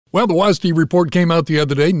Well, the WASDE report came out the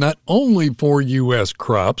other day, not only for U.S.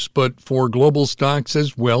 crops, but for global stocks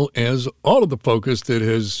as well as all of the focus that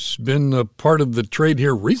has been a part of the trade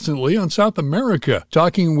here recently on South America.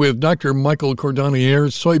 Talking with Dr. Michael Cordonnier,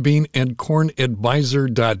 soybean and corn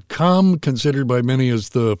advisor.com, considered by many as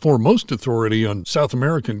the foremost authority on South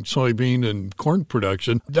American soybean and corn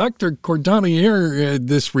production. Dr. Cordonnier,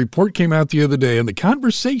 this report came out the other day, and the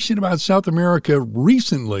conversation about South America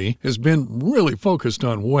recently has been really focused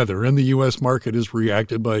on weather. And the U.S. market has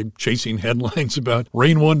reacted by chasing headlines about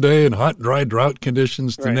rain one day and hot, dry drought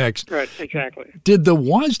conditions the next. Right, exactly. Did the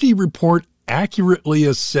WASDE report accurately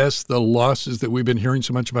assess the losses that we've been hearing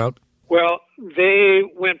so much about? Well, they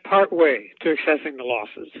went part way to assessing the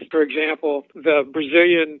losses. For example, the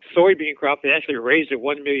Brazilian soybean crop, they actually raised it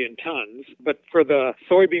 1 million tons. But for the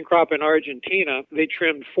soybean crop in Argentina, they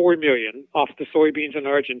trimmed 4 million off the soybeans in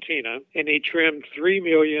Argentina, and they trimmed 3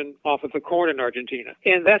 million off of the corn in Argentina.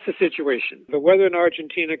 And that's the situation. The weather in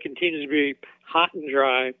Argentina continues to be hot and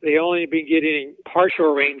dry. They only been getting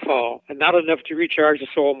partial rainfall and not enough to recharge the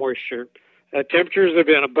soil moisture. Temperatures have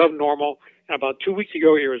been above normal. About 2 weeks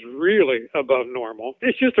ago, it was really above normal.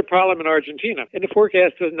 It's just a problem in Argentina, and the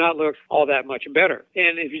forecast does not look all that much better.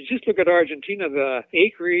 And if you just look at Argentina, the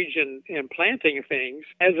acreage and planting things,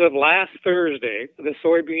 as of last Thursday, the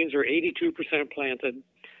soybeans are 82% planted,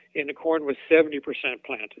 and the corn was 70%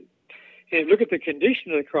 planted. And if you look at the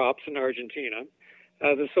condition of the crops in Argentina,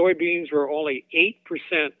 the soybeans were only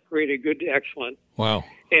 8% rated good to excellent. Wow.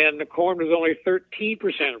 And the corn was only 13%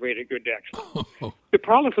 rated good to excellent. The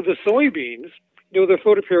problem for the soybeans, they're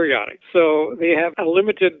photoperiodic, so they have a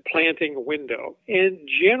limited planting window. And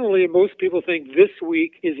generally, most people think this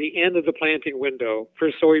week is the end of the planting window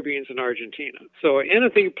for soybeans in Argentina. So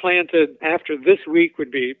anything planted after this week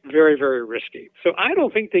would be very, very risky. So I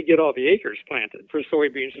don't think they get all the acres planted for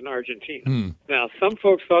soybeans in Argentina. Now, some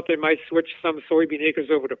folks thought they might switch some soybean acres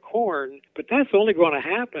over to corn, but that's only going to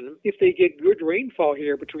happen if they get good rainfall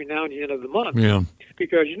here between now and the end of the month. Yeah.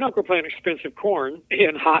 Because you're not going to plant expensive corn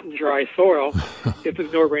in hot and dry soil if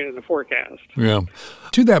there's no rain in the forecast. Yeah.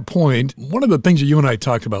 To that point, one of the things that you and I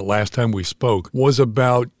talked about last time we spoke was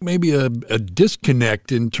about maybe a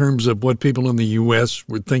disconnect in terms of what people in the U.S.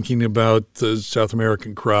 were thinking about the South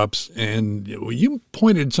American crops. And you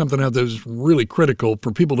pointed something out that was really critical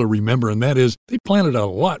for people to remember, and that is they planted a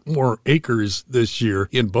lot more acres this year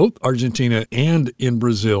in both Argentina and in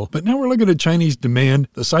Brazil. But now we're looking at Chinese demand.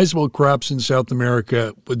 The sizable crops in South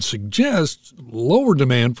America would suggest lower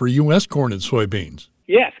demand for U.S. corn and soybeans.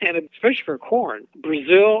 Yes, and especially for corn,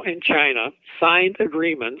 Brazil and China signed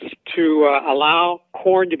agreements to allow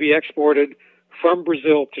corn to be exported from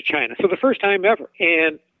Brazil to China for the first time ever.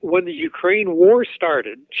 And when the Ukraine war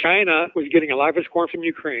started, China was getting a lot of its corn from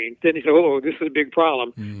Ukraine. Then they said, this is a big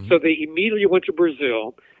problem. So they immediately went to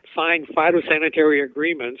Brazil, signed phytosanitary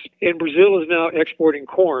agreements, and Brazil is now exporting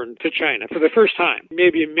corn to China for the first time.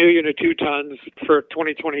 Maybe 1 million or 2 tons for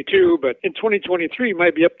 2022, but in 2023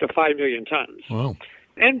 might be up to 5 million tons. Wow.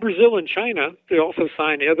 And Brazil and China, they also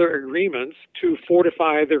signed other agreements to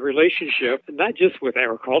fortify their relationship, not just with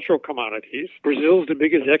agricultural commodities. Brazil is the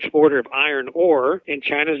biggest exporter of iron ore, and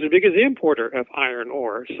China is the biggest importer of iron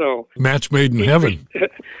ore. So match made in heaven.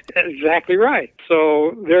 Exactly right.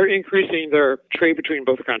 So they're increasing their trade between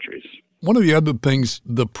both countries. One of the other things,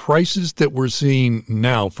 the prices that we're seeing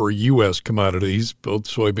now for U.S. commodities, both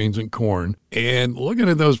soybeans and corn, and looking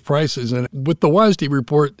at those prices, and with the WASDE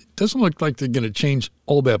report, it doesn't look like they're going to change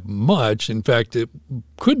all that much. In fact, it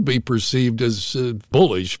could be perceived as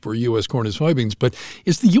bullish for U.S. corn and soybeans. But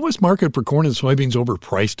is the U.S. market for corn and soybeans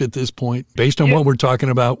overpriced at this point, based on what we're talking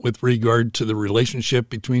about with regard to the relationship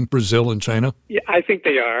between Brazil and China? Yeah, I think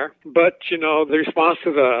they are. But, the response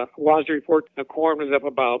to the WASDE report, the corn was up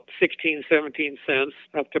about 17 cents,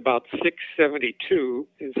 up to about 6.72,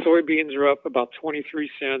 and soybeans are up about 23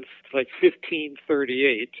 cents, like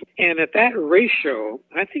 15.38. And at that ratio,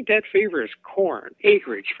 I think that favors corn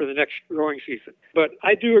acreage for the next growing season. But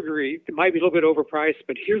I do agree it might be a little bit overpriced,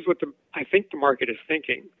 but here's what I think the market is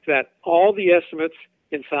thinking, that all the estimates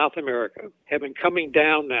in South America have been coming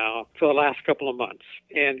down now for the last couple of months.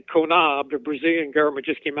 And CONAB, the Brazilian government,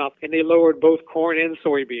 just came out and they lowered both corn and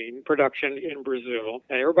soybean production in Brazil.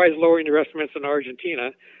 And everybody's lowering their estimates in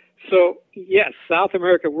Argentina. So, yes, South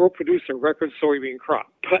America will produce a record soybean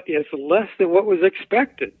crop, but it's less than what was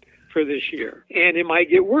expected for this year. And it might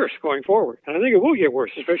get worse going forward. And I think it will get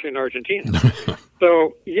worse, especially in Argentina.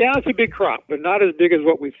 So, yeah, it's a big crop, but not as big as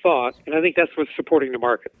what we thought. And I think that's what's supporting the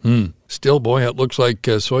market. Still, boy, it looks like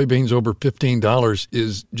soybeans over $15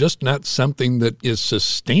 is just not something that is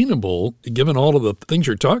sustainable given all of the things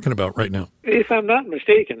you're talking about right now. If I'm not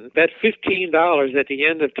mistaken, that $15 at the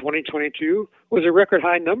end of 2022 was a record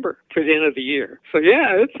high number for the end of the year. So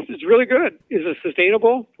yeah, it's really good. Is it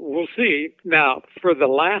sustainable? We'll see. Now, for the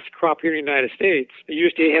last crop here in the United States, the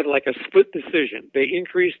USDA had like a split decision. They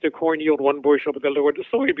increased the corn yield 1 bushel, but they lowered the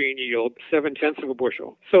soybean yield 0.7 of a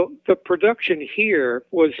bushel. So the production here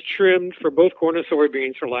was trimmed for both corn and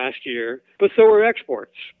soybeans for last year, but so were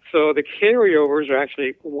exports. So the carryovers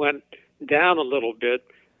actually went down a little bit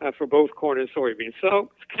for both corn and soybeans. So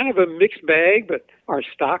it's kind of a mixed bag, but our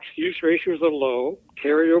stocks-use ratios are low.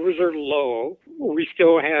 Carryovers are low. We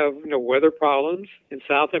still have weather problems in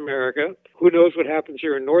South America. Who knows what happens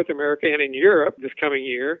here in North America and in Europe this coming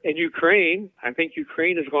year. And Ukraine, I think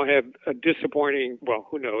Ukraine is going to have a disappointing, well,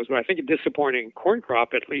 who knows, but I think a disappointing corn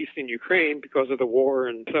crop, at least in Ukraine, because of the war.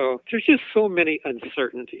 And so there's just so many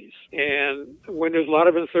uncertainties. And when there's a lot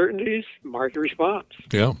of uncertainties, market response.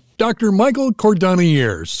 Yeah. Dr. Michael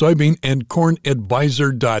Cordonnier,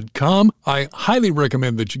 soybeanandcornadvisor.com. I highly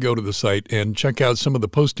recommend that you go to the site and check out some of the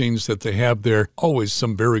postings that they have there. Always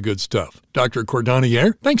some very good stuff. Dr.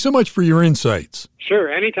 Cordonnier, thanks so much for your insights. Sure,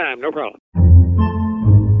 anytime, no problem.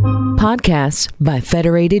 Podcasts by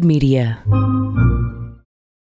Federated Media.